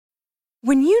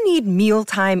When you need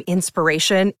mealtime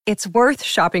inspiration, it's worth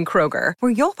shopping Kroger,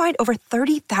 where you'll find over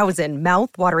 30,000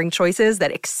 mouth-watering choices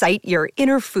that excite your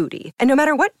inner foodie. And no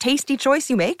matter what tasty choice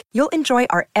you make, you'll enjoy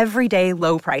our everyday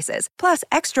low prices, plus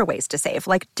extra ways to save,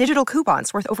 like digital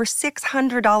coupons worth over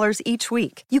 $600 each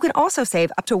week. You can also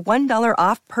save up to $1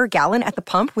 off per gallon at the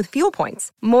pump with fuel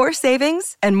points. More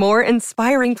savings and more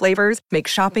inspiring flavors make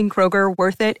shopping Kroger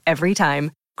worth it every time.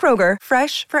 Kroger,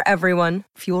 fresh for everyone.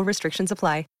 Fuel restrictions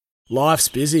apply. Life's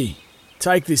busy.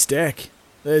 Take this deck.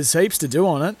 There's heaps to do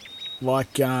on it,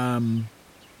 like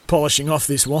polishing off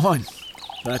this wine.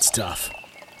 That's tough.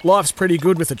 Life's pretty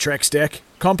good with a Trex deck.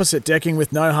 Composite decking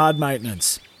with no hard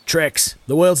maintenance. Trex,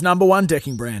 the world's #1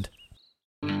 decking brand.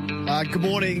 Good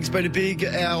morning. It's been a big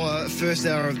hour, first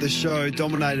hour of the show,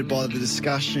 dominated by the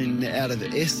discussion out of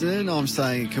Essendon. I'm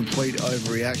saying a complete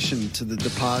overreaction to the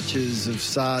departures of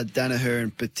Saad, Danaher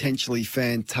and potentially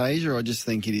Fantasia. I just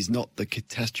think it is not the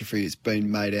catastrophe it's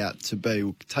been made out to be.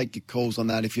 We'll take your calls on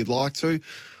that if you'd like to.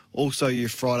 Also, your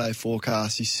Friday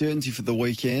forecast, your certainty for the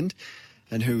weekend,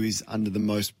 and who is under the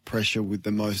most pressure with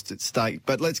the most at stake.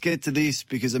 But let's get to this,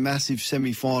 because a massive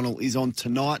semi-final is on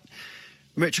tonight.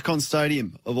 Metricon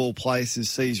Stadium, of all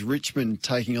places, sees Richmond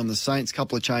taking on the Saints.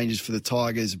 Couple of changes for the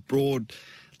Tigers. Broad,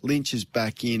 Lynch is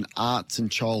back in. Arts and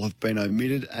Chol have been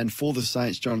omitted. And for the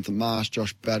Saints, Jonathan Marsh,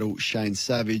 Josh Battle, Shane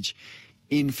Savage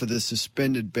in for the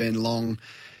suspended Ben Long.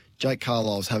 Jake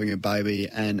Carlisle's having a baby,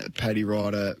 and Paddy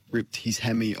Ryder ripped his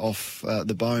hammy off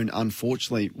the bone,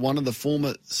 unfortunately. One of the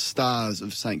former stars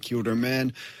of St Kilda, a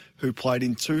man who played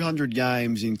in 200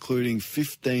 games, including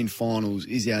 15 finals,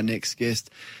 is our next guest.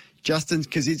 Justin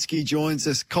Koschitzke joins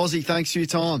us. Cozzy, thanks for your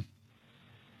time.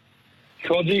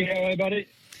 Cozzy, how are you, buddy?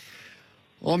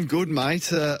 I'm good,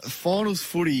 mate. Finals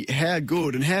footy, how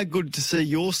good? And how good to see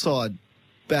your side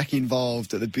back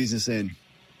involved at the business end?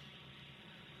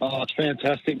 Oh, it's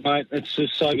fantastic, mate. It's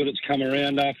just so good it's come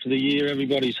around after the year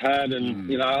everybody's had.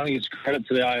 And, I think it's credit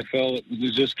to the AFL that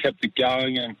has just kept it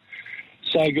going, and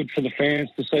so good for the fans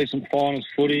to see some finals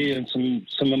footy and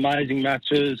some amazing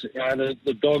matches.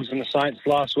 The Dogs and the Saints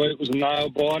last week was a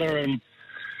nail-biter, and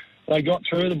they got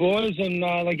through, the boys, and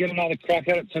they get another crack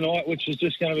at it tonight, which is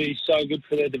just going to be so good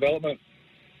for their development.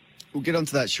 We'll get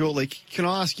onto that shortly. Can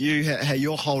I ask you how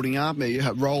you're holding up?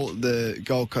 Your role at the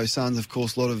Gold Coast Suns, of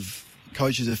course, a lot of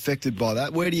coaches affected by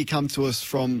that. Where do you come to us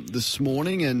from this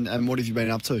morning, and what have you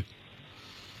been up to?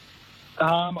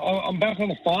 I'm back on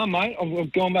the farm, mate.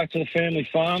 I've gone back to the family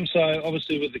farm. So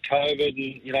obviously with the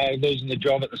COVID and losing the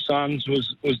job at the Suns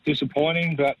was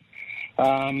disappointing, but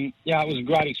it was a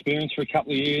great experience for a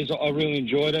couple of years. I really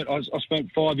enjoyed it. I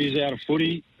spent 5 years out of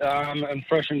footy and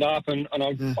freshened up, and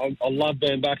I love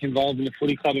being back involved in the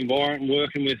footy club environment and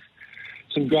working with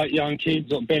some great young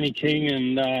kids like Benny King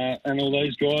and all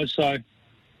these guys. So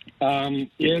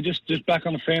just back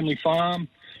on the family farm,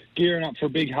 gearing up for a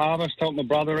big harvest, help my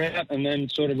brother out, and then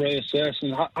sort of reassess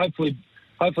and hopefully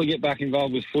get back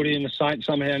involved with footy in the Saints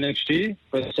somehow next year.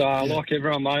 But like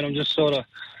everyone, mate, I'm just sort of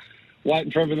waiting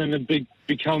for everything to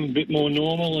become a bit more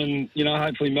normal, and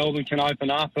hopefully Melbourne can open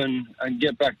up and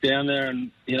get back down there.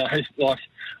 And I think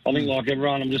like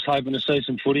everyone, I'm just hoping to see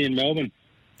some footy in Melbourne.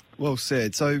 Well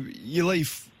said. So you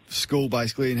leave school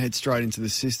basically and head straight into the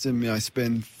system,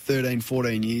 spend 13,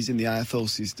 14 years in the AFL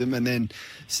system and then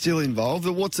still involved.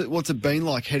 What's it been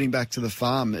like heading back to the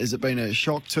farm? Has it been a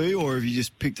shock too, or have you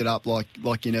just picked it up like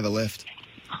you never left?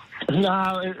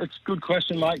 No, it's a good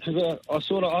question, mate, because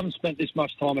I haven't spent this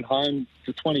much time at home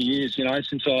for 20 years,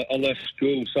 since I left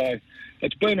school. So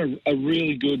it's been a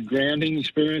really good grounding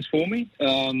experience for me.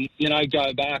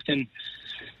 Go back and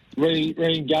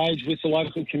re-engage with the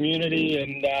local community,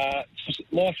 and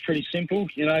life's pretty simple.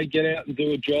 Get out and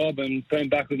do a job, and being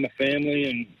back with my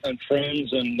family and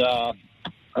friends, and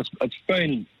it's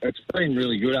been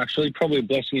really good, actually. Probably a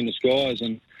blessing in disguise,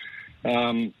 and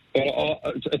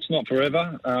but it's not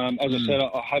forever. As I said,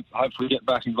 I hopefully get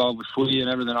back involved with footy and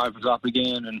everything opens up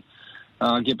again,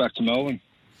 and get back to Melbourne.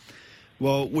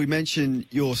 Well, we mentioned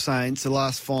your Saints. The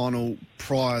last final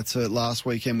prior to last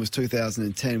weekend was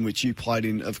 2010, which you played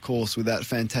in, of course, with that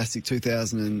fantastic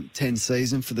 2010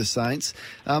 season for the Saints.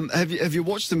 Have you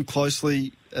watched them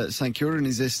closely at St Kilda, and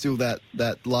is there still that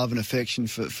love and affection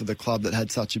for the club that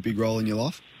had such a big role in your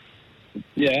life?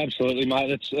 Yeah, absolutely,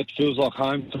 mate. It feels like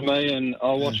home to me, and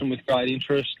I watch them with great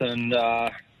interest, and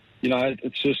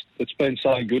it's been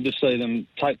so good to see them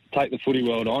take the footy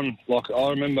world on. Like, I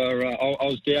remember I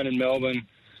was down in Melbourne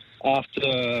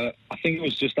after, I think it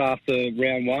was just after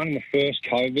round one, and the first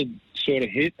COVID sort of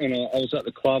hit, and I was at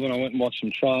the club and I went and watched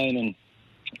them train,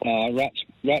 and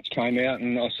Rats came out,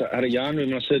 and I had a yarn with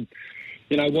him, and I said,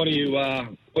 how are you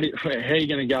going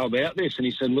to go about this? And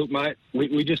he said, look, mate,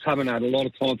 we just haven't had a lot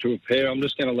of time to prepare. I'm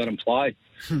just going to let them play.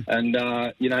 And,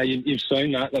 you've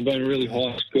seen that. They've been a really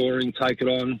high scoring, take it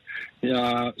on,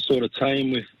 sort of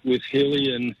team with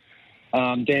Hilly and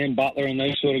Dan Butler and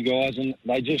these sort of guys. And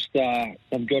they just,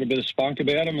 they've got a bit of spunk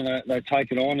about them, and they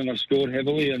take it on, and they've scored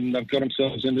heavily, and they've got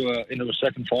themselves into a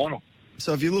second final.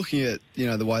 So if you're looking at,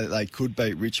 the way that they could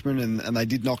beat Richmond, and they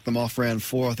did knock them off round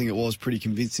 4, I think it was pretty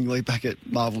convincingly back at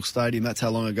Marvel Stadium. That's how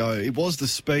long ago. It was the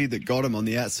speed that got them on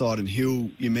the outside, and Hill,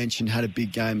 you mentioned, had a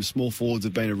big game. Small forwards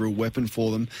have been a real weapon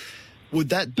for them. Would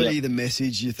that be the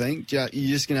message, you think? You're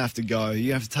just going to have to go.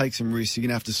 You have to take some risks. You're going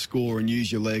to have to score and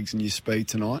use your legs and your speed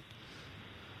tonight?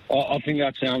 I think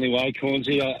that's the only way,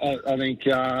 Cornsey. I think,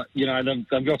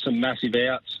 they've got some massive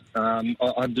outs.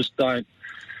 I just don't...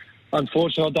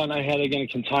 Unfortunately, I don't know how they're going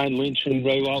to contain Lynch and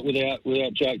Rewalt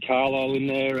without Jack Carlisle in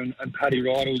there, and Paddy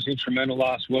Ryder was instrumental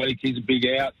last week. He's a big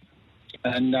out.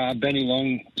 And Benny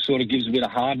Long sort of gives a bit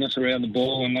of hardness around the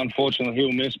ball, and unfortunately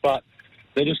he'll miss. But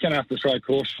they're just going to have to throw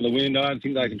caution for the wind. I don't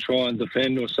think they can try and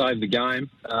defend or save the game.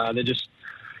 They're just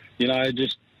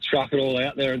chuck it all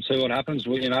out there and see what happens.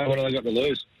 What have they got to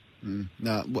lose?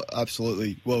 No,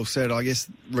 absolutely. Well said. I guess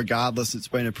regardless, it's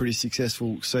been a pretty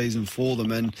successful season for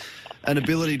them, and an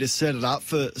ability to set it up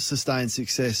for sustained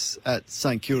success at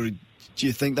St Kilda. Do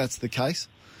you think that's the case?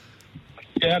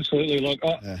 Yeah, absolutely. Look,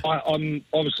 I'm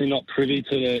obviously not privy to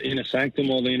the inner sanctum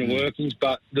or the inner workings,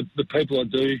 but the people I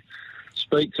do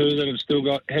speak to that have still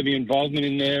got heavy involvement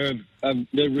in there,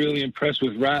 they're really impressed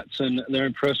with Rats, and they're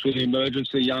impressed with the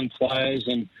emergence of young players,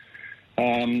 and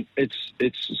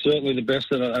it's certainly the best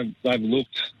that they've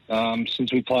looked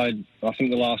since we played, I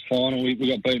think, the last final. We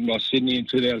got beaten by Sydney in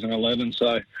 2011,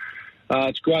 so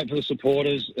it's great for the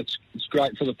supporters. It's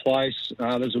great for the place.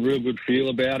 There's a real good feel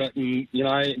about it, and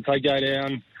if they go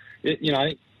down,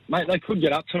 mate, they could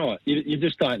get up tonight. You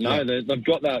just don't know. Yeah. They've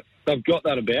got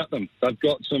that about them. They've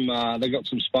got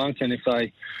some spunk, and if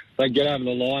they get over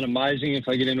the line, amazing. If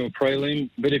they get into a prelim,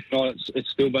 but if not, it's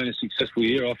still been a successful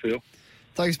year, I feel.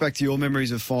 Take us back to your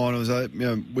memories of finals.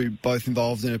 We both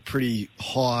involved in a pretty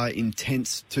high,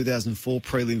 intense 2004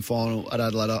 prelim final at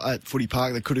Adelaide at Footy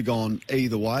Park that could have gone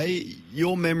either way.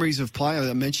 Your memories of playing,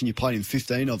 I mentioned you played in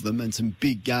 15 of them and some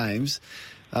big games.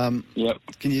 Yep.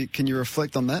 Can you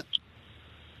reflect on that?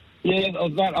 Yeah,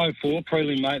 of that 04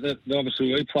 prelim, mate, that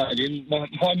obviously we played in.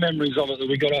 My memories of it, that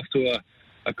we got off to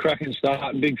a cracking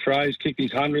start, and Big Fraser kicked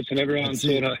his 100th, and everyone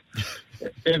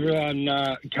everyone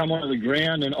come onto the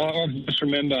ground, and I just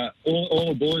remember all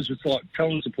the boys was like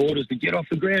telling supporters to get off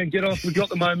the ground, get off, we got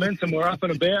the momentum, we're up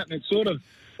and about, and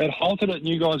it halted it, and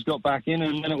you guys got back in,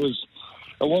 and then it was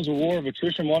a war of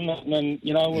attrition, wasn't it? And then,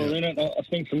 we were in it. I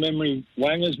think from memory,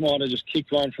 Wangers might have just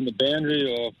kicked one from the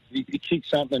boundary, or he kicked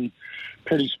something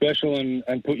pretty special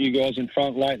and put you guys in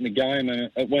front late in the game,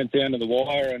 and it went down to the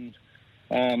wire, and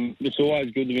it's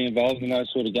always good to be involved in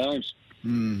those sort of games.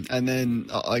 And then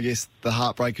I guess the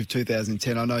heartbreak of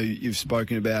 2010, I know you've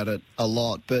spoken about it a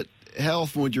lot, but how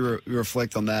often would you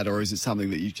reflect on that, or is it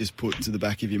something that you just put to the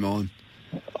back of your mind?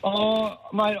 Oh,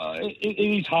 mate, it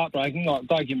is heartbreaking. Like,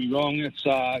 don't get me wrong. It's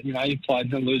you've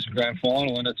played and lose a grand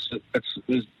final, and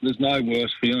there's no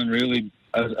worse feeling really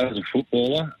as a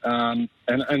footballer. And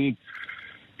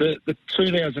the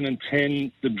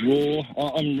 2010 the draw,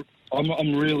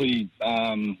 I'm really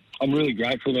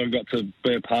grateful that I got to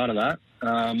be a part of that.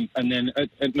 And then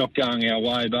it not going our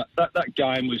way, but that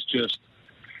game was just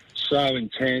so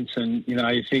intense. And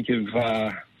you think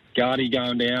of Gardy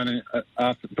going down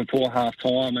before half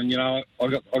time, and I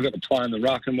got to play in the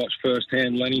ruck and watch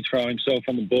firsthand Lenny throw himself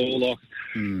on the ball like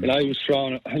he was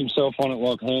throwing himself on it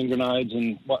like hand grenades,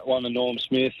 and one of Norm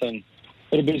Smith, and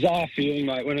what a bizarre feeling,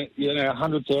 mate, when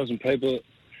 100,000 people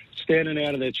standing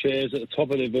out of their chairs at the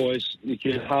top of their voice, you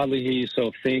can hardly hear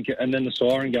yourself think, and then the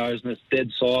siren goes and it's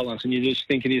dead silence, and you're just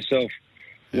thinking to yourself,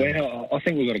 wow, I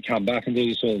think we've got to come back and do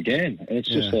this all again. And it's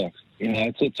just like,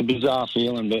 it's a bizarre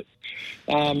feeling, but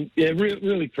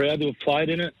really proud to have played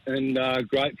in it, and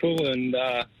grateful, and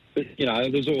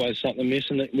there's always something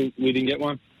missing that we didn't get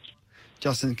one.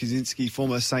 Justin Kaczynski,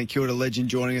 former St Kilda legend,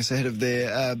 joining us ahead of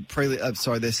their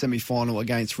their semi-final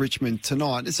against Richmond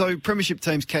tonight. So premiership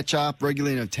teams catch up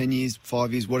regularly, 10 years,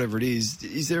 5 years, whatever it is.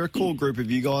 Is there a core group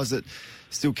of you guys that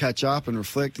still catch up and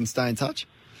reflect and stay in touch?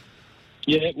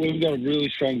 Yeah, we've got a really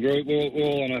strong group. We're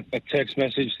all on a text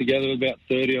message together, about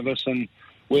 30 of us, and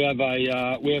we have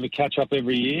a catch up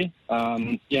every year.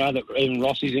 That even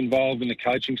Rossi's involved in the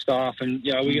coaching staff, and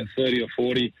we get 30 or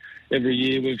 40 every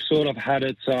year. We've sort of had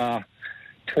it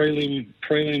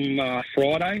prelim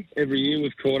Friday every year.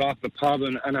 We've caught up at the pub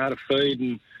and had a feed,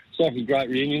 and like a great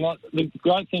reunion. Like, the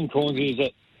great thing, Cornsey, is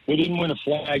that we didn't win a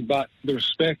flag, but the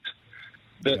respect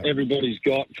that everybody's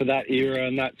got for that era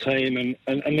and that team. And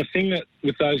the thing that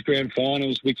with those grand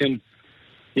finals, we can,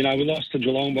 we lost to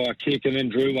Geelong by a kick and then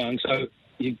drew one. So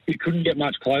you couldn't get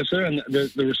much closer. And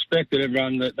the respect that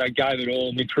everyone, that they gave it all,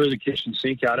 and we threw the kitchen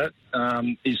sink at it,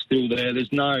 is still there.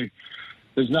 There's no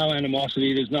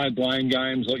animosity. There's no blame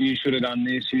games like you should have done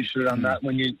this, you should have done that,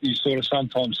 when you sort of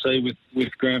sometimes see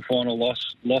with grand final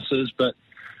losses. But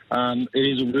it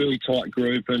is a really tight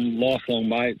group and lifelong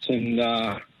mates. And,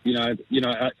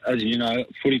 as you know,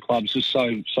 footy clubs are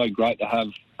so great to have.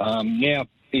 Now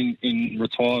in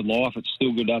retired life, it's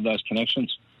still good to have those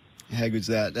connections. How good's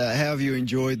that? How have you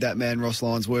enjoyed that man Ross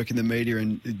Lyons' work in the media,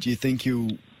 and do you think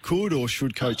you could or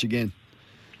should coach again?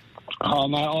 Oh,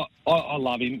 mate, I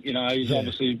love him. He's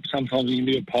obviously, sometimes he can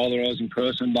be a polarising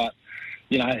person, but,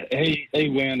 he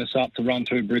wound us up to run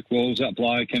through brick walls, that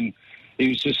bloke, and he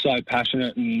was just so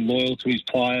passionate and loyal to his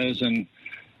players, and,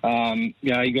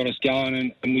 he got us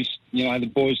going, and we,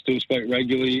 the boys still speak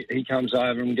regularly. He comes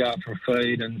over and we go out for a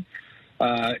feed, and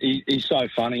he's so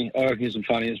funny. I reckon he's the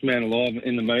funniest man alive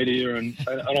in the media, and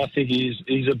I think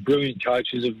he's a brilliant coach.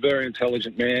 He's a very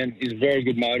intelligent man. He's a very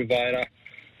good motivator.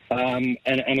 And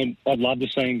I'd love to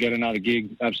see him get another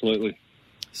gig, absolutely.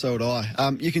 So would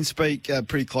I. You can speak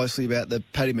pretty closely about the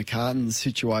Paddy McCartan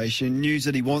situation. News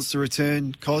that he wants to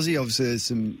return, Cozzy. Obviously, there's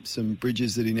some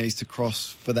bridges that he needs to cross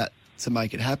for that to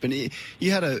make it happen.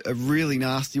 You had a really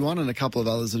nasty one and a couple of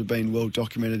others that have been well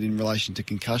documented in relation to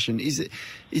concussion. Is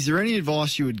there any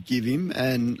advice you would give him?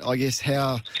 And I guess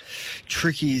how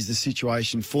tricky is the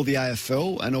situation for the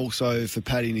AFL and also for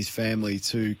Paddy and his family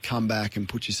to come back and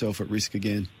put yourself at risk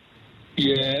again?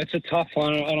 Yeah, it's a tough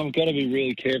one, and I've got to be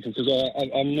really careful because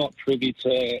I'm not privy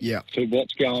to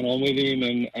what's going on with him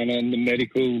and the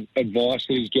medical advice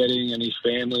that he's getting and his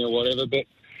family or whatever. But,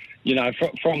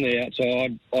 from the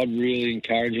outside, I'd really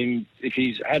encourage him. If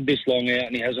he's had this long out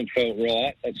and he hasn't felt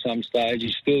right at some stage,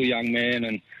 he's still a young man,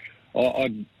 and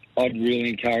I'd really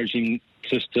encourage him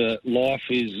just to, life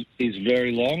is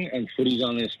very long, and footy's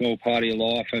only a small part of your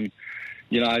life, and,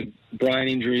 brain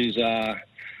injuries are...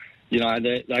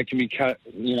 they can be cut.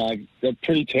 They're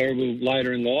pretty terrible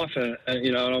later in life, and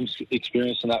I'm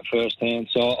experiencing that firsthand.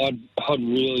 So I'd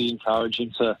really encourage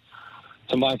him to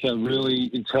make a really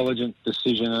intelligent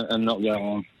decision and not go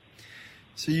on.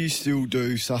 So you still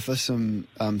do suffer some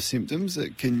symptoms.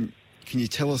 Can you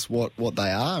tell us what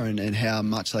they are and how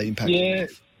much they impact your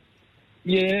life?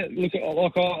 Yeah.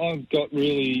 Look, I've got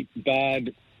really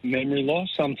bad memory loss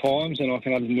sometimes, and I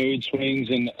can have mood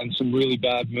swings and some really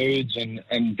bad moods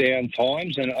and down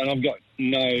times, and I've got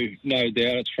no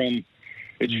doubt it's from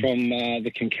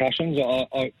the concussions.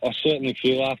 I certainly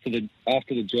feel after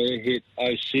the G hit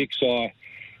 06,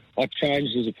 I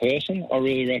changed as a person. I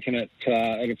really reckon it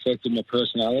affected my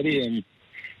personality, and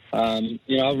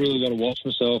I've really got to watch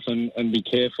myself and be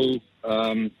careful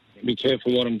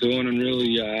what I'm doing, and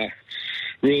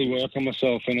really work on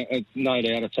myself, and no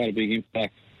doubt it's had a big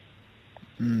impact.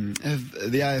 Have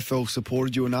the AFL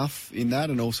supported you enough in that,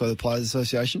 and also the Players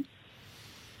Association?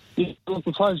 Yeah, look,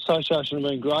 the Players Association have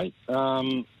been great.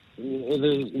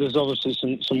 There's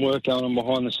obviously some work going on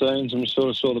behind the scenes, and we sort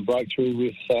of saw the breakthrough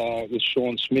with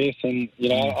Sean Smith, and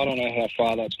I don't know how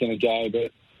far that's going to go,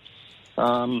 but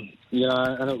and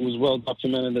it was well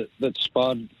documented that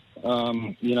Spud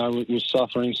was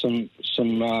suffering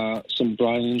some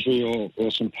brain injury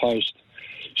or some post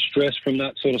stress from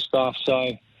that sort of stuff.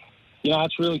 So.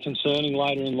 It's really concerning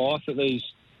later in life that these,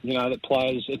 that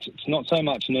players, it's not so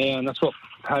much now, and that's what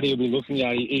Paddy will be looking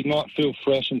at. He might feel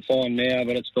fresh and fine now,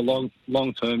 but it's the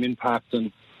long-term impact,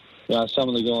 and, some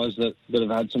of the guys that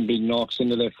have had some big knocks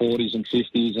into their 40s and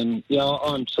 50s, and,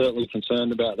 I'm certainly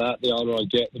concerned about that. The older I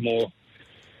get, the more,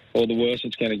 or the worse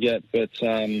it's going to get. But,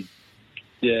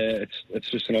 it's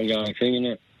just an ongoing thing, isn't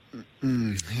it?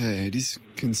 Yeah, it is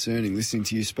concerning listening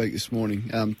to you speak this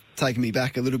morning. Taking me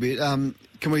back a little bit.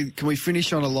 Can we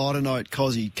finish on a lighter note,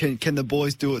 Cozzy? Can the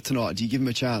boys do it tonight? Do you give them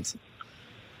a chance?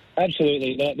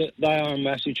 Absolutely. They are a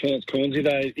massive chance, Cornsey.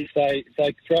 If they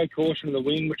throw caution to the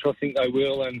wind, which I think they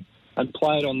will, and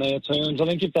play it on their terms. I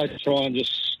think if they try and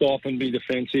just stop and be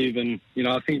defensive, and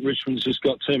I think Richmond's just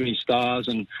got too many stars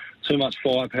and too much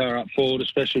firepower up forward,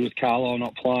 especially with Carlisle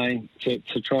not playing, to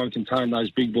try and contain those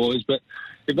big boys. But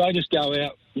if they just go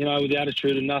out, with the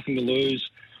attitude of nothing to lose,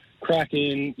 crack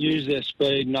in, use their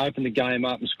speed and open the game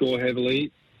up and score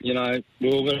heavily,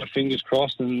 we've all got our fingers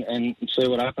crossed and see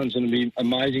what happens, and it'll be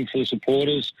amazing for the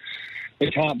supporters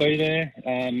that can't be there,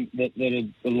 that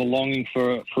are longing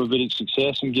for a bit of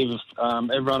success, and give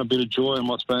everyone a bit of joy in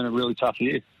what's been a really tough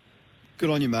year. Good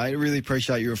on you, mate. I really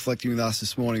appreciate you reflecting with us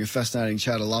this morning. A fascinating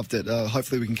chat. I loved it.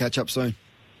 Hopefully we can catch up soon.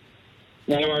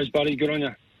 No worries, buddy. Good on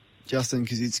you. Justin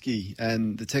Kosicki,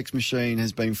 and the text machine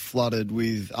has been flooded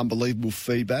with unbelievable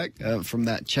feedback from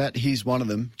that chat. Here's one of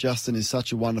them. Justin is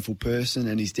such a wonderful person,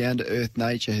 and his down-to-earth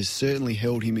nature has certainly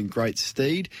held him in great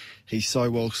stead. He's so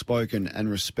well-spoken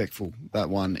and respectful. That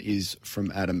one is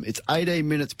from Adam. It's 18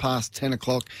 minutes past 10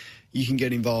 o'clock. You can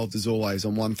get involved, as always,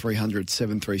 on 1300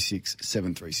 736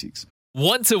 736.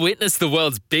 Want to witness the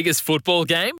world's biggest football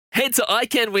game? Head to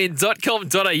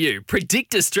iCanWin.com.au,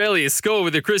 predict Australia's score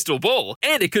with a crystal ball,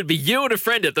 and it could be you and a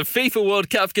friend at the FIFA World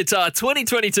Cup Qatar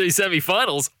 2022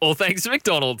 semi-finals, all thanks to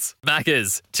McDonald's.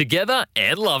 Maccas, together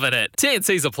and loving it.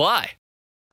 TNCs apply.